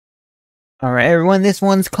Alright, everyone, this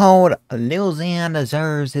one's called Lil Xan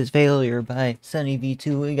Deserves His Failure by Sunny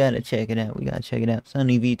V2. We gotta check it out.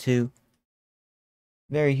 Sunny V2.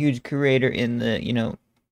 Very huge creator in the,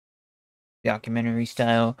 documentary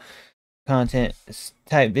style content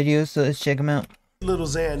type videos, so let's check him out. Lil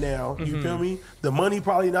Xan now, you feel me? The money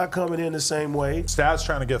probably not coming in the same way. Stats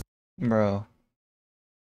trying to get... Bro.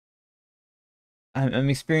 I'm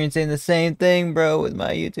experiencing the same thing, bro, with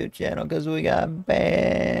my YouTube channel, because we got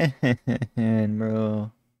banned,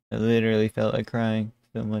 bro. I literally felt like crying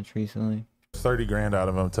so much recently. 30 grand out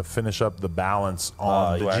of him to finish up the balance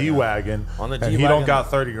on the G-Wagon. And he G-Wagon. don't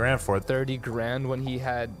got 30 grand for it. 30 grand when he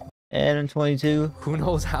had Adam 22. who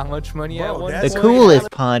knows how much money Bro, at one that's The point. coolest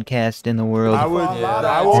podcast in the world. I would Yeah.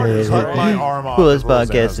 cut my arm off. Coolest if Lil Xan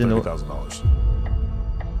podcast has in the $30,000.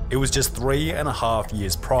 It was just 3.5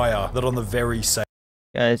 years prior that on the very same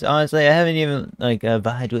Guys, honestly, I haven't even,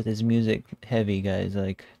 vibed with his music heavy, guys.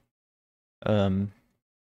 Little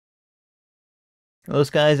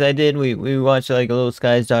Skies I did. We watched, a Little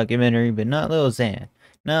Skies documentary, but not Lil Xan.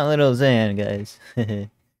 Not Lil Xan, guys.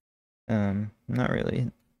 Not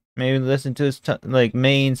really. Maybe listen to his,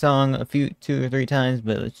 main song two or three times,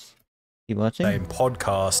 but let's keep watching.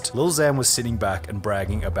 podcast, Lil Xan was sitting back and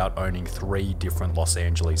bragging about owning 3 different Los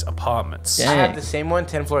Angeles apartments. Dang. I have the same one,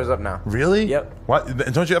 10 floors up now. Really? Yep.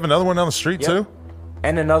 What? Don't you have another one down the street Yep. too?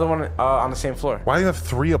 And another one on the same floor. Why do you have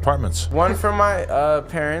 3 apartments? One for my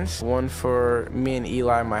parents, one for me and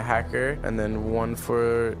Eli, my hacker, and then one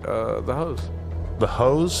for the hose. The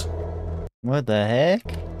hose? What the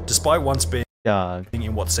heck? Despite once being Dog.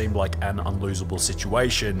 in what seemed like an unlosable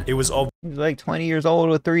situation, it was He's like 20 years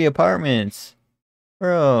old with 3 apartments.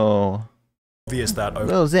 Bro. obvious that over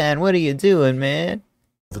Lil Xan, what are you doing, man?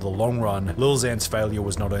 the long run, Lil Xan's failure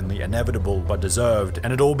was not only inevitable but deserved,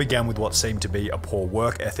 and it all began with what seemed to be a poor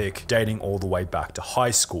work ethic dating all the way back to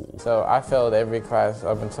high school. So I failed every class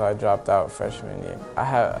up until I dropped out freshman year.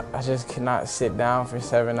 I just could not sit down for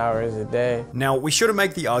 7 hours a day. Now, we shouldn't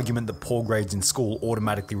make the argument that poor grades in school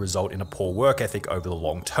automatically result in a poor work ethic over the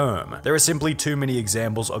long term. There are simply too many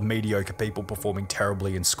examples of mediocre people performing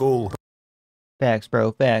terribly in school. Facts,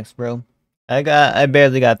 bro. Facts, bro. I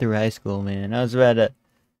barely got through high school, man. I was about to...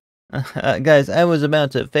 guys, I was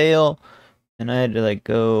about to fail, and I had to,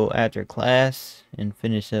 go after class and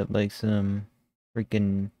finish up, some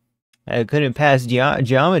freaking... I couldn't pass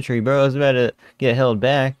geometry, bro. I was about to get held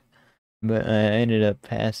back, but I ended up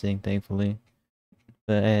passing, thankfully.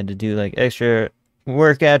 But I had to do, extra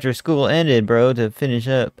work after school ended, bro, to finish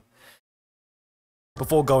up.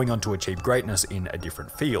 Before going on to achieve greatness in a different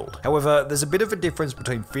field. However, there's a bit of a difference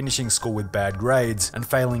between finishing school with bad grades and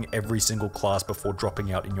failing every single class before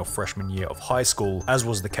dropping out in your freshman year of high school, as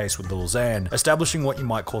was the case with Lil Xan, establishing what you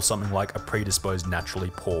might call something like a predisposed naturally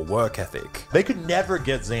poor work ethic. They could never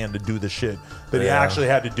get Xan to do the shit that he actually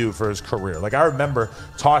had to do for his career. I remember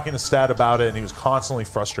talking to Stat about it, and he was constantly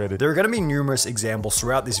frustrated. There are going to be numerous examples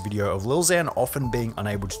throughout this video of Lil Xan often being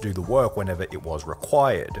unable to do the work whenever it was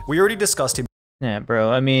required. We already discussed him Yeah, bro.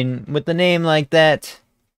 I mean, with the name like that,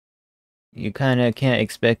 you kind of can't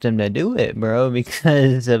expect him to do it, bro,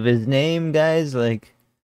 because of his name, guys.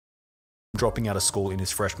 dropping out of school in his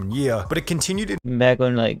freshman year, but it continued in Back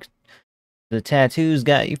when, the tattoos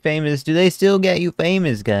got you famous, do they still get you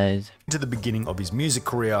famous, guys? to the beginning of his music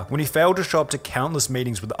career, when he failed to show up to countless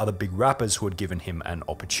meetings with other big rappers who had given him an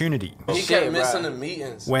opportunity. He kept missing the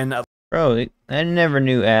meetings. When Bro, I never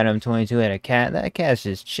knew Adam 22 had a cat. That cat's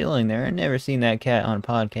just chilling there. I never seen that cat on a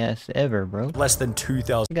podcast ever, bro. less than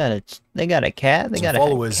 2,000 They got a cat? They got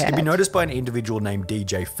followers, a cat? it'd be noticed by an individual named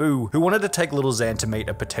DJ Fu, who wanted to take Lil Xan to meet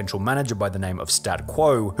a potential manager by the name of Stat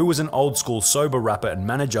Quo, who was an old school sober rapper and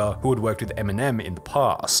manager who had worked with Eminem in the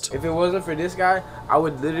past. If it wasn't for this guy, I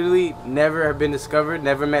would literally never have been discovered,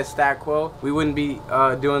 never met Stat Quo. We wouldn't be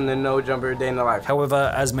doing the No Jumper Day in the Life.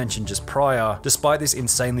 However, as mentioned just prior, despite this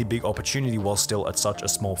insanely big opportunity while still at such a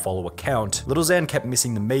small follower count, Lil Xan kept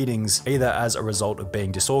missing the meetings, either as a result of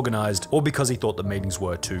being disorganized or because he thought the meetings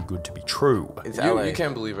were too good to be true. It's LA. You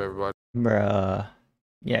can't believe everybody. Bruh.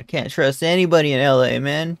 Yeah, can't trust anybody in LA,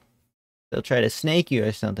 man. They'll try to snake you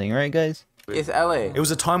or something, right, guys? It's LA. It was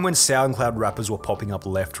a time when SoundCloud rappers were popping up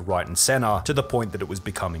left, right, and center to the point that it was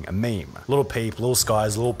becoming a meme. Lil Peep, Lil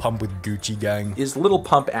Skies, Lil Pump with Gucci Gang. Is Lil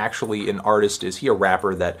Pump actually an artist? Is he a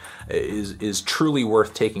rapper that is truly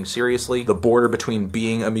worth taking seriously? The border between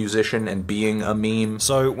being a musician and being a meme.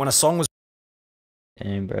 So when a song was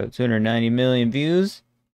Dang, bro, 290 million views?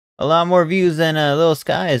 A lot more views than Lil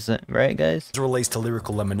Skies, right, guys? released to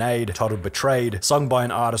Lyrical Lemonade, titled Betrayed, sung by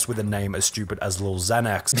an artist with a name as stupid as Lil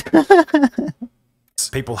Xanax.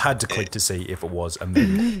 People had to click to see if it was a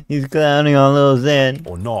meme He's clowning on Lil Xan.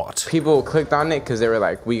 or not. People clicked on it because they were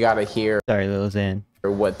like, we gotta hear Sorry, Lil Xan.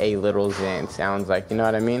 what a little Xan sounds like, you know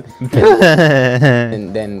what I mean?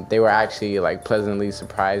 And then they were actually like pleasantly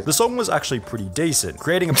surprised. The song was actually pretty decent,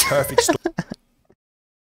 creating a perfect storm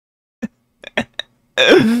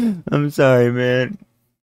I'm sorry, man.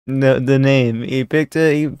 No, the name. He picked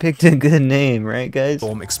a good name, right, guys?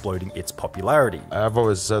 exploding its popularity. I've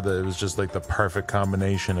always said that it was just like the perfect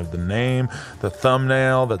combination of the name, the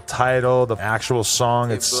thumbnail, the title, the actual song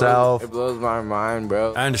itself. It blows my mind,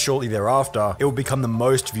 bro. And shortly thereafter, it would become the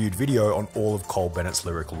most viewed video on all of Cole Bennett's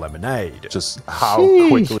Lyrical Lemonade. Just how Sheesh,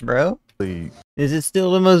 quickly bro. Is it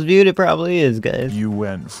still the most viewed? It probably is, guys. you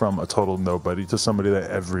went from a total nobody to somebody that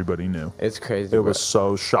everybody knew. It's crazy, It bro. was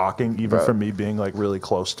so shocking, even for me being like really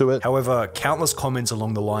close to it. However, countless comments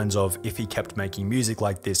along the lines of, if he kept making music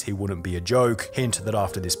like this, he wouldn't be a joke, hint that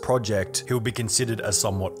after this project, he would be considered as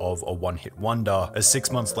somewhat of a one-hit wonder, as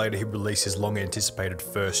 6 months later he released his long-anticipated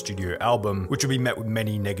first studio album, which would be met with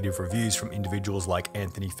many negative reviews from individuals like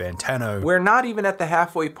Anthony Fantano. We're not even at the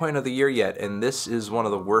halfway point of the year yet, and this is one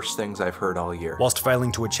of the worst things I've heard all year. Whilst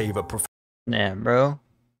failing to achieve a Nah, bro.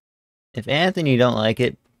 If Anthony don't like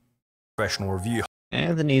it, professional review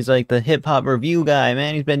Anthony's like the hip-hop review guy,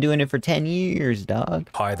 man. He's been doing it for 10 years, dog.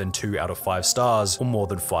 higher than 2 out of 5 stars, or more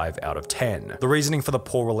than 5 out of 10. The reasoning for the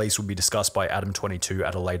poor release would be discussed by Adam22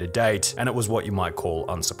 at a later date, and it was what you might call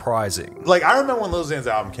unsurprising. Like, I remember when Lil Xan's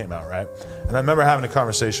album came out, right? And I remember having a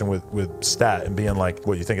conversation with Stat and being like,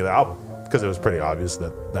 what do you think of the album? Because it was pretty obvious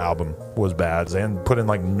that the album was bad. Xan put in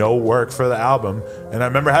like no work for the album. And I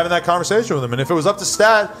remember having that conversation with him. And if it was up to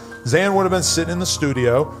Stat, Xan would have been sitting in the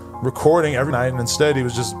studio recording every night, and instead he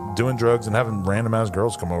was just doing drugs and having random ass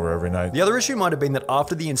girls come over every night. The other issue might have been that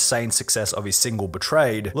after the insane success of his single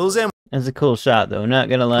Betrayed, Lil Xan That's a cool shot, though. Not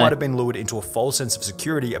gonna lie. might have been lured into a false sense of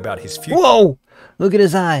security about his future. Whoa! Look at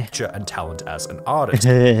his eye. And talent as an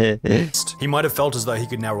artist. He might have felt as though he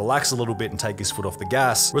could now relax a little bit and take his foot off the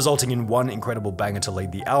gas, resulting in one incredible banger to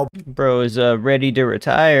lead the album. Bro is ready to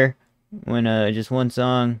retire when just one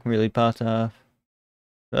song really popped off.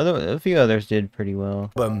 A few others did pretty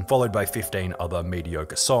well. Followed by 15 other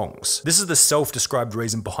mediocre songs. This is the self-described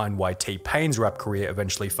reason behind why T-Pain's rap career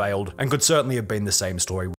eventually failed, and could certainly have been the same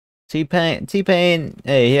story. T-Pain,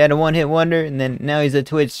 hey, he had a one-hit wonder, and then now he's a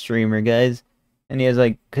Twitch streamer, guys. And he has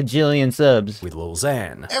like kajillion subs. With Lil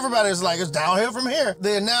Xan. Everybody's like, it's downhill from here.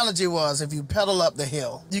 The analogy was, if you pedal up the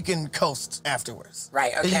hill, you can coast afterwards.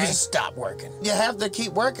 Right, okay. You can just stop working. You have to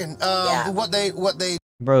keep working. Yeah. What they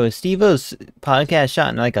Bro, is Steve-O's podcast shot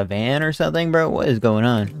in like a van or something, bro? What is going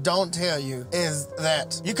on? don't tell you is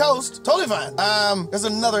that you coast, totally fine. There's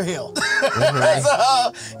another hill. Right.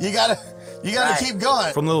 So you gotta Right. keep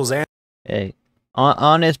going. From Lil Xan's Hey,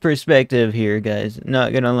 honest perspective here, guys.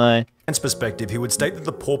 Not gonna lie. perspective, he would state that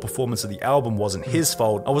the poor performance of the album wasn't his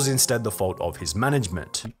fault, and was instead the fault of his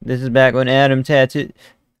management. This is back when Adam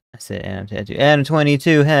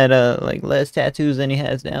 22 had like less tattoos than he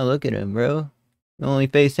has now. Look at him, bro. The only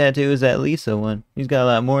face tattoo is that Lisa one. He's got a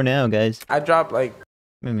lot more now, guys. I dropped like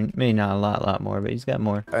Maybe not a lot more, but he's got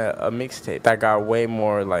more. a mixtape that got way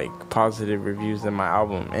more like positive reviews than my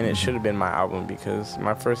album, and it should have been my album because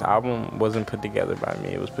my first album wasn't put together by me.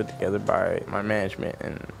 It was put together by my management,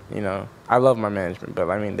 and you know, I love my management, but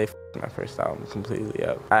I mean they f***ed my first album completely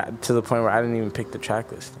up to the point where I didn't even pick the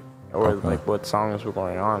track listing or like what songs were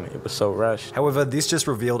going on. It was so rushed. However, this just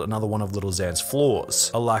revealed another one of Lil Xan's flaws,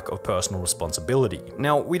 a lack of personal responsibility.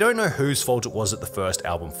 Now, we don't know whose fault it was that the first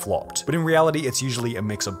album flopped, but in reality it's usually a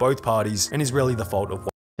mix of both parties and is really the fault of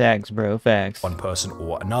Facts, bro, facts. one person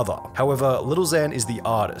or another. However, Lil Xan is the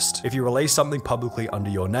artist. If you release something publicly under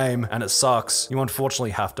your name and it sucks, you unfortunately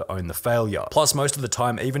have to own the failure. Plus, most of the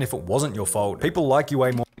time, even if it wasn't your fault, people like you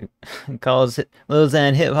way more. Calls Lil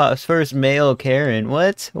Xan hip hop's first male Karen.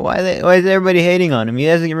 What? Why is everybody hating on him? He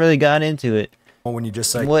hasn't really got into it. When you just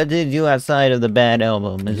say, What did you do outside of the bad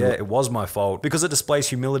album? yeah, it was my fault, because it displays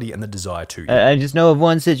humility and the desire to I just know of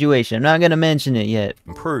one situation. I'm not gonna mention it yet.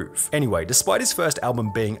 improve. Anyway, despite his first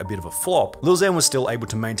album being a bit of a flop, Lil Xan was still able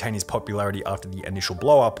to maintain his popularity after the initial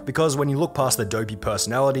blow-up, because when you look past the dopey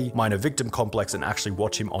personality, minor victim complex, and actually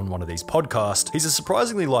watch him on one of these podcasts, he's a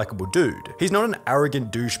surprisingly likable dude. He's not an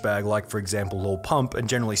arrogant douchebag like, for example, Lil Pump, and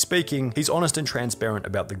generally speaking, he's honest and transparent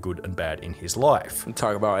about the good and bad in his life.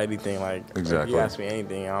 Talk about anything, like Exactly. if you ask me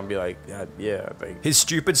anything, I'll be like, yeah, like His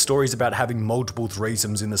stupid stories about having multiple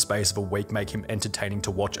threesomes in the space of a week make him entertaining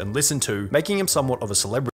to watch and listen to, making him somewhat of a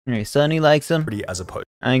celebrity Hey, Sonny likes him. as opposed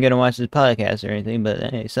I ain't gonna watch his podcast or anything, but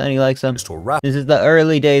hey, Sonny likes him. to a rapper. This is the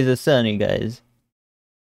early days of Sonny, guys.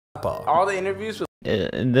 all the interviews with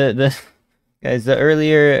Guys, the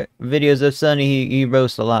earlier videos of Sonny, he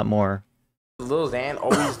roasts a lot more. Lil Xan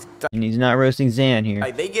always. And he's not roasting Xan here.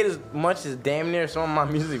 Like, they get as much as damn near some of my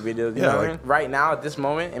music videos, you Yeah, know what I like- mean? Right now, at this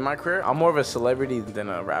moment in my career, I'm more of a celebrity than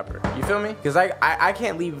a rapper. You feel me? Because I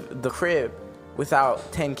can't leave the crib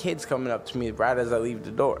without 10 kids coming up to me right as I leave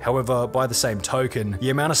the door. However, by the same token, the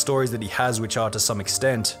amount of stories that he has which are to some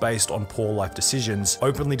extent based on poor life decisions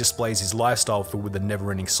openly displays his lifestyle filled with a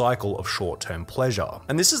never-ending cycle of short-term pleasure.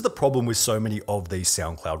 And this is the problem with so many of these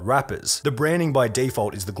SoundCloud rappers. The branding by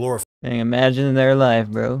default is the glorification Dang, imagine their life,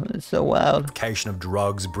 bro. It's so wild. of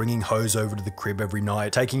drugs, bringing hoes over to the crib every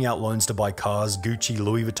night, taking out loans to buy cars, Gucci,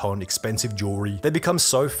 Louis Vuitton, expensive jewelry. They become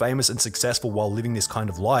so famous and successful while living this kind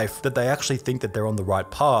of life that they actually think that they're on the right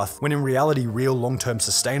path, when in reality, real long-term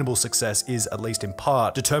sustainable success is, at least in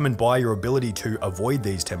part, determined by your ability to avoid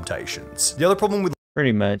these temptations. The other problem with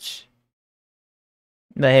Pretty much.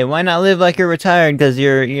 But hey, why not live like you're retired? Because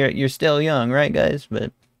you're still young, right, guys?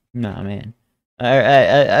 But nah, man.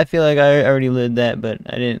 I feel like I already lived that, but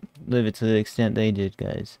I didn't live it to the extent they did,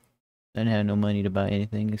 guys. I didn't have no money to buy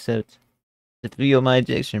anything except to feel my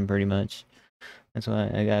addiction, pretty much. That's why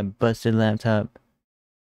I got a busted laptop.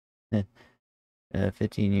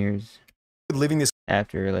 15 years living this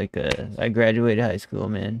after, like, I graduated high school,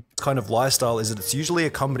 man. kind of lifestyle is that it's usually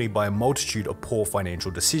accompanied by a multitude of poor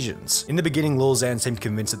financial decisions. In the beginning, Lil Xan seemed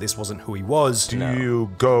convinced that this wasn't who he was. Do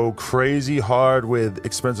you go crazy hard with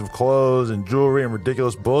expensive clothes and jewelry and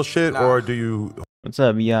ridiculous bullshit, or do you What's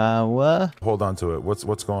up, Yawa? hold on to it? What's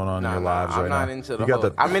going on in your lives right now? I'm not into the You got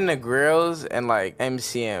whole. I'm in the grills and like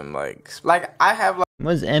MCM, like I have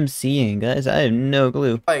What's MCing, guys? I have no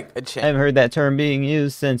clue. like a I chain, haven't heard that term being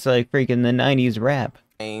used since, like, freaking the 90s rap.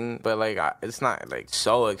 but like it's not like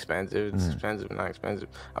so expensive. It's expensive, not expensive.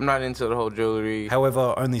 I'm not into the whole jewelry.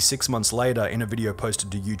 However, only 6 months later, in a video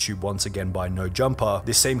posted to YouTube once again by No Jumper,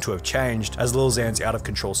 this seemed to have changed, as Lil Xan's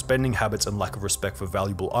out-of-control spending habits and lack of respect for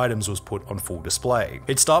valuable items was put on full display.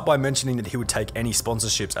 He'd start by mentioning that he would take any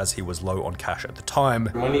sponsorships as he was low on cash at the time.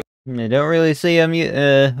 I don't really see him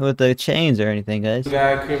with the chains or anything, guys.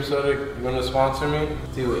 Guy, cream soda, you want to sponsor me?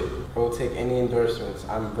 Do it. I will take any endorsements.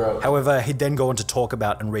 I'm broke. However, he'd then go on to talk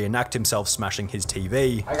about and reenact himself smashing his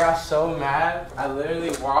TV. I got so mad. I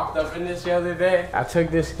literally walked up in this the other day. I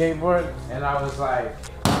took this skateboard and I was like,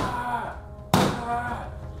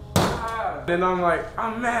 Then I'm like,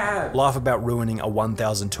 I'm mad. Laugh about ruining a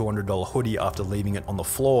 $1,200 hoodie after leaving it on the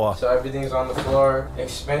floor. So everything's on the floor.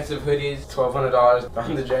 Expensive hoodies, $1,200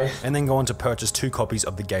 on the drain. And then go on to purchase 2 copies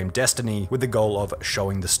of the game Destiny with the goal of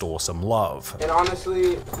showing the store some love. And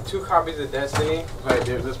honestly, 2 copies of Destiny. Like,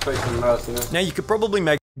 dude, let's play something else, you know? Now you could probably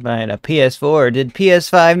make Buying a PS4. Did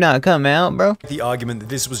PS5 not come out, bro? the argument that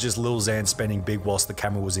this was just Lil Xan spending big whilst the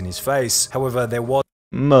camera was in his face. However, there was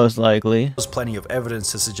Most likely. plenty of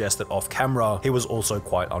evidence to suggest that off camera, he was also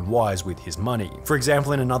quite unwise with his money. For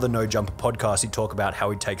example, in another No Jumper podcast, he'd talk about how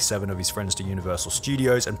he'd take 7 of his friends to Universal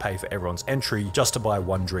Studios and pay for everyone's entry just to buy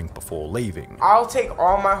 1 drink before leaving. I'll take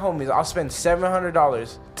all my homies. I'll spend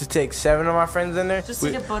 $700 to take 7 of my friends in there. Just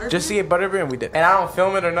to get butterbeer? Just to get butterbeer, and we did. And I don't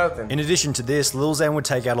film it or nothing. In addition to this, Lil Xan would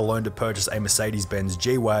take out a loan to purchase a Mercedes-Benz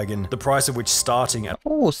G-Wagon, the price of which starting at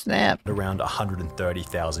Oh, snap. around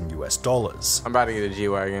 $130,000 US. I'm about to get a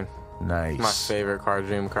G-Wagon. Nice. My favorite car,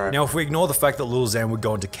 dream car. Now, if we ignore the fact that Lil Xan would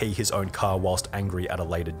go on to key his own car whilst angry at a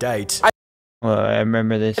later date, Well, I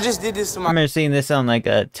remember this. I just did this to I my remember seeing this on, like,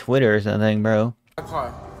 a Twitter or something, bro.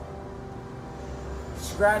 car.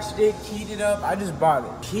 Scratched it, keyed it up. I just bought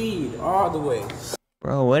it. Keyed all the way.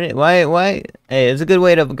 Bro, why? Hey, it's a good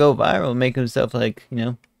way to go viral. Make himself, like, you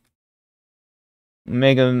know,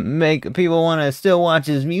 make people want to still watch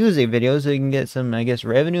his music videos so he can get some, I guess,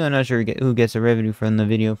 revenue. I'm not sure who gets the revenue from the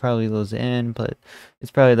video. Probably Lil Xan, but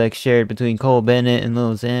it's probably, like, shared between Cole Bennett and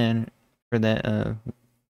Lil Xan for that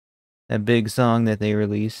that big song that they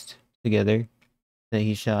released together that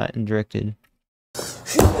he shot and directed.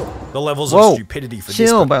 the levels Whoa, of stupidity for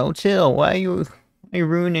chill, this bro, chill. Why are you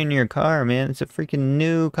ruining your car, man? It's a freaking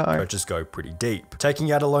new car. purchase go pretty deep.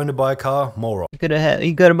 Taking out a loan to buy a car, moron. You could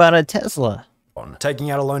have bought a Tesla. Taking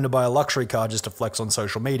out a loan to buy a luxury car just to flex on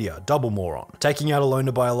social media, double moron. Taking out a loan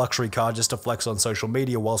to buy a luxury car just to flex on social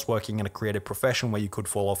media whilst working in a creative profession where you could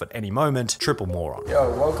fall off at any moment, triple moron. Yo,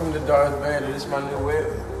 welcome to Darth Vader. This is my new whip.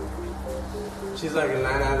 She's like a 9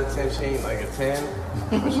 out of 10. She ain't like a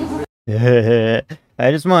 10.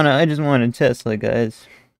 I just want a Tesla, guys.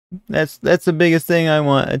 That's the biggest thing I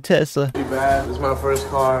want, a Tesla. Too bad. This is my first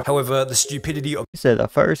car. However, the stupidity of You said the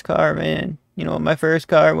first car, man. You know what my first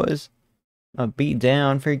car was? A beat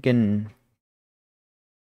down freaking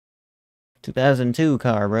 2002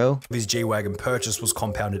 car, bro. His G-Wagon purchase was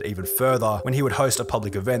compounded even further when he would host a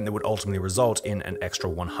public event that would ultimately result in an extra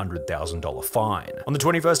 $100,000 fine. On the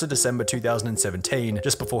 21st of December 2017,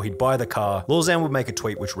 just before he'd buy the car, Lil Xan would make a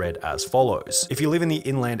tweet which read as follows: "If you live in the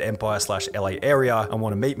Inland Empire/LA area and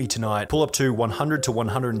want to meet me tonight, pull up to 100 to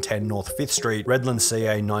 110 North 5th Street, Redlands,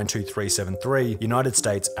 CA 92373, United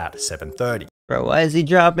States at 7:30. Bro, why is he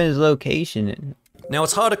dropping his location? Now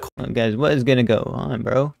it's hard to guys, what is gonna go on,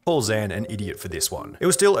 bro? Call Xan an idiot for this one. It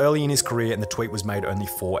was still early in his career and the tweet was made only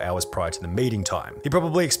 4 hours prior to the meeting time. He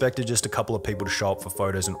probably expected just a couple of people to show up for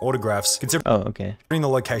photos and autographs, considering okay. the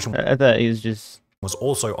location I thought he was just... was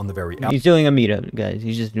also on the very He's doing a meetup, guys.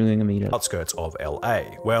 He's just doing a meetup. outskirts of LA.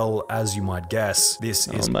 Well, as you might guess, this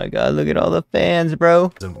is oh my god, look at all the fans,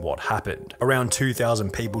 bro. isn't what happened. Around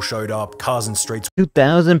 2,000 people showed up, cars and streets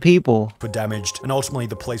 2,000 people were damaged, and ultimately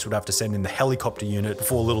the police would have to send in the helicopter unit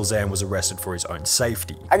before Lil Xan was arrested for his own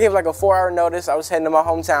safety. I gave like a 4-hour notice. I was heading to my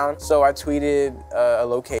hometown, so I tweeted a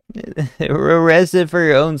location. Arrested for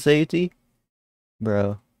your own safety?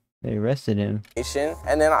 Bro, they arrested him.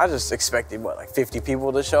 And then I just expected, what, like 50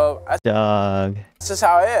 people to show up? Dog. That's just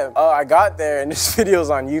how I am. I got there, and this video's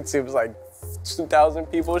on YouTube. It's like 2,000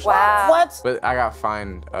 people. Wow. What? But I got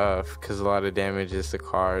fined because a lot of damages to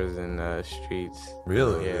cars and streets.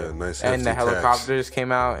 Really? Yeah, nice. And the helicopters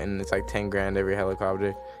came out, and it's like 10 grand every helicopter.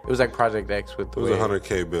 It was like Project X with the It was a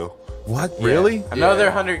 $100K bill. What? Yeah. Really?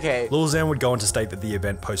 Another 100K. Lil Xan would go on to state that the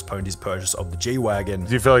event postponed his purchase of the G-Wagon.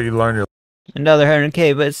 Do you feel like you learned your... Another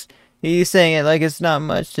 100K, but he's saying it like it's not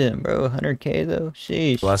much to him, bro. 100K though?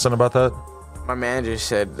 Sheesh. lesson about that? My manager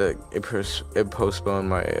said that it postponed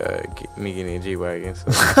my me getting a G-Wagon. So.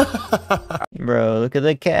 Bro, look at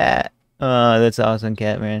the cat. Oh, that's awesome,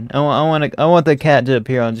 cat man. I want the cat to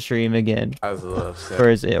appear on stream again. I was a little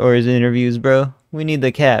upset. Or his interviews, bro. We need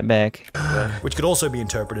the cat back. Which could also be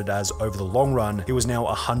interpreted as, over the long run, he was now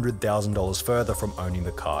 $100,000 further from owning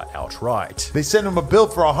the car outright. They sent him a bill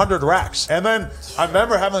for 100 racks. And then I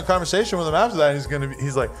remember having a conversation with him after that. And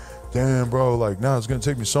he's like, damn, bro, like, now it's gonna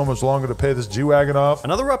take me so much longer to pay this G-Wagon off.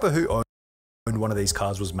 Another rapper who owned one of these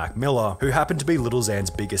cars was Mac Miller, who happened to be Lil Xan's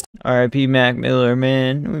biggest R.I.P. Mac Miller,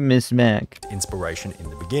 man. We miss Mac. inspiration in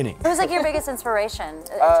the beginning. Who's like your biggest inspiration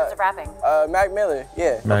in terms of rapping? Mac Miller,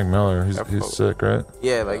 yeah. Mac Miller, he's sick, right?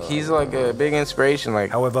 Yeah, like he's like a big inspiration.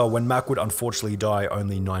 Like, However, when Mac would unfortunately die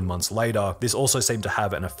only 9 months later, this also seemed to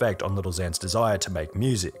have an effect on Lil Xan's desire to make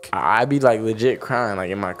music. I'd be like legit crying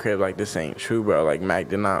like in my crib, like this ain't true, bro. Like Mac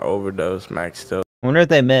did not overdose. Mac still. I wonder if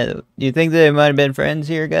they met. Do you think they might have been friends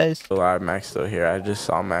here, guys? Alive, Mac's still here. I just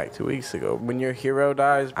saw Mac 2 weeks ago. When your hero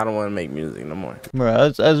dies, I don't want to make music no more. Bro, I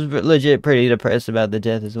was legit pretty depressed about the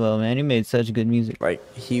death as well, man. He made such good music. Like,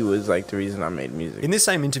 he was like the reason I made music. In this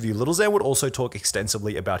same interview, Lil Xan would also talk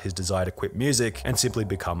extensively about his desire to quit music and simply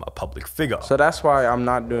become a public figure. So that's why I'm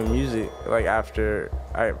not doing music. Like, after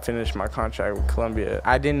I finished my contract with Columbia,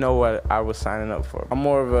 I didn't know what I was signing up for. I'm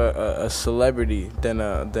more of a celebrity than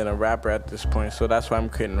a rapper at this point, so that's why I'm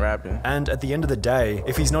quitting rapping. And at the end of the day,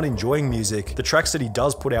 if he's not enjoying music, the tracks that he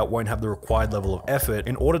does put out won't have the required level of effort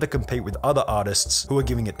in order to compete with other artists who are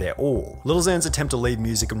giving it their all. Lil Xan's attempt to leave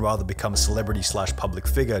music and rather become a celebrity/public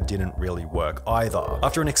figure didn't really work either.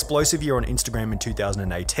 After an explosive year on Instagram in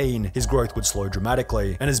 2018, his growth would slow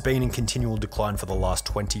dramatically and has been in continual decline for the last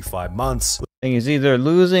 25 months. Thing is either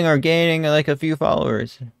losing or gaining like a few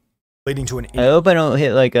followers. Leading to an I hope I don't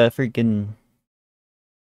hit like a freaking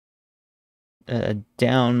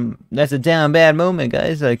that's a down bad moment,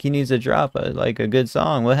 guys. Like, he needs to drop a good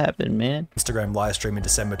song. What happened, man? Instagram live stream in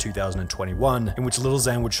December 2021, in which Lil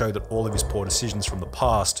Xan would show that all of his poor decisions from the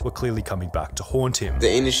past were clearly coming back to haunt him.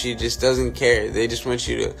 The industry just doesn't care. They just want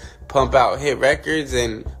you to pump out hit records,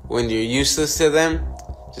 and when you're useless to them,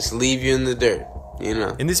 just leave you in the dirt. You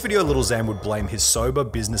know. In this video, Lil Xan would blame his sober,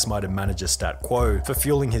 business-minded manager Stat Quo for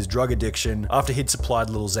fueling his drug addiction after he'd supplied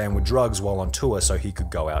Lil Xan with drugs while on tour so he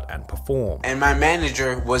could go out and perform. And my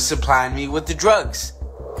manager was supplying me with the drugs.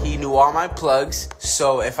 He knew all my plugs,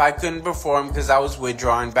 so if I couldn't perform because I was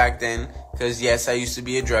withdrawing back then, because yes, I used to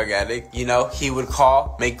be a drug addict, you know, he would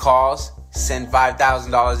call, make calls, send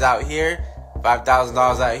 $5,000 out here, $5,000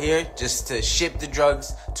 out here just to ship the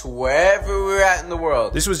drugs to wherever we're at in the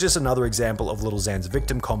world. This was just another example of Lil Xan's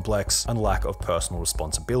victim complex and lack of personal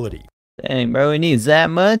responsibility. Dang, bro, he needs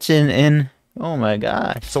that much and oh my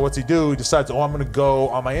gosh. So what's he do? He decides, oh, I'm gonna go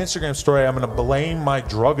on my Instagram story, I'm gonna blame my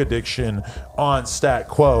drug addiction on Stat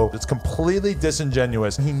Quo. It's completely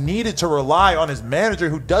disingenuous. He needed to rely on his manager,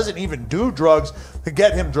 who doesn't even do drugs,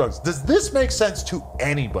 get him drugs. Does this make sense to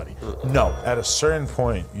anybody? No. At a certain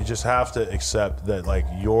point, you just have to accept that like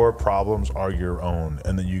your problems are your own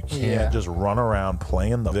and that you can't just run around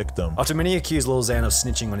playing the victim. After many accused Lil Xan of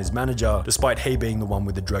snitching on his manager, despite he being the one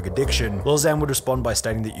with the drug addiction, Lil Xan would respond by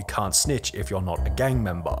stating that you can't snitch if you're not a gang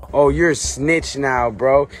member. Oh, you're a snitch now,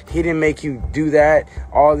 bro. He didn't make you do that.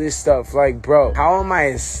 All this stuff. Like, bro, how am I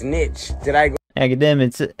a snitch? Did I go?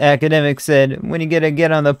 Academic said, when you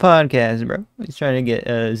get on the podcast, bro. He's trying to get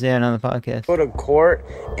Xan on the podcast. Go to court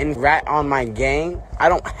and rat on my gang? I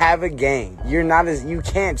don't have a gang. You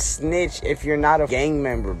can't snitch if you're not a gang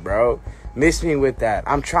member, bro. Miss me with that.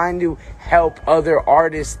 I'm trying to help other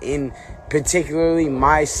artists in particularly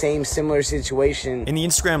my similar situation. In the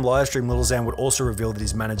Instagram livestream, Lil Xan would also reveal that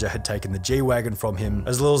his manager had taken the G-Wagon from him,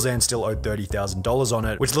 as Lil Xan still owed $30,000 on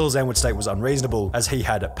it, which Lil Xan would state was unreasonable, as he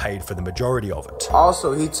had paid for the majority of it.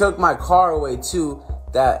 Also, he took my car away too,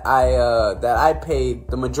 that I paid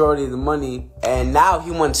the majority of the money, and now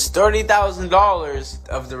he wants $30,000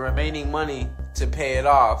 of the remaining money to pay it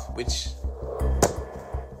off, which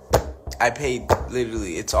I paid.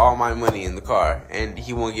 Literally, it's all my money in the car, and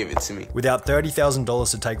he won't give it to me. Without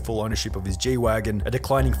 $30,000 to take full ownership of his G-Wagon, a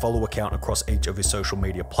declining follower count across each of his social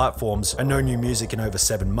media platforms, and no new music in over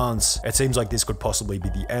 7 months, it seems like this could possibly be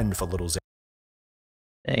the end for Lil Xan.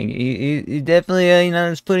 Dang, he definitely, you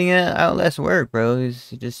know, is putting out less work, bro.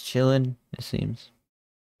 He's just chilling, it seems.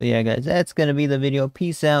 But yeah, guys, that's gonna be the video.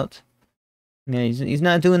 Peace out. Yeah, he's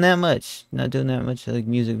not doing that much. Not doing that much like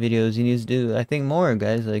music videos. He needs to do, I think, more,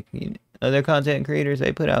 guys. Like other content creators,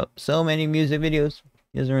 they put out so many music videos.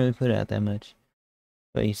 He doesn't really put out that much.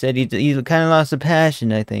 But he said he kind of lost the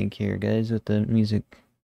passion, I think, here, guys, with the music.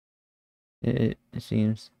 It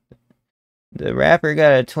seems. The rapper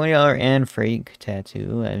got a $20 Anne Frank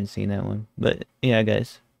tattoo. I haven't seen that one. But yeah,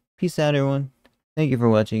 guys. Peace out, everyone. Thank you for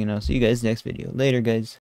watching, and I'll see you guys next video. Later, guys.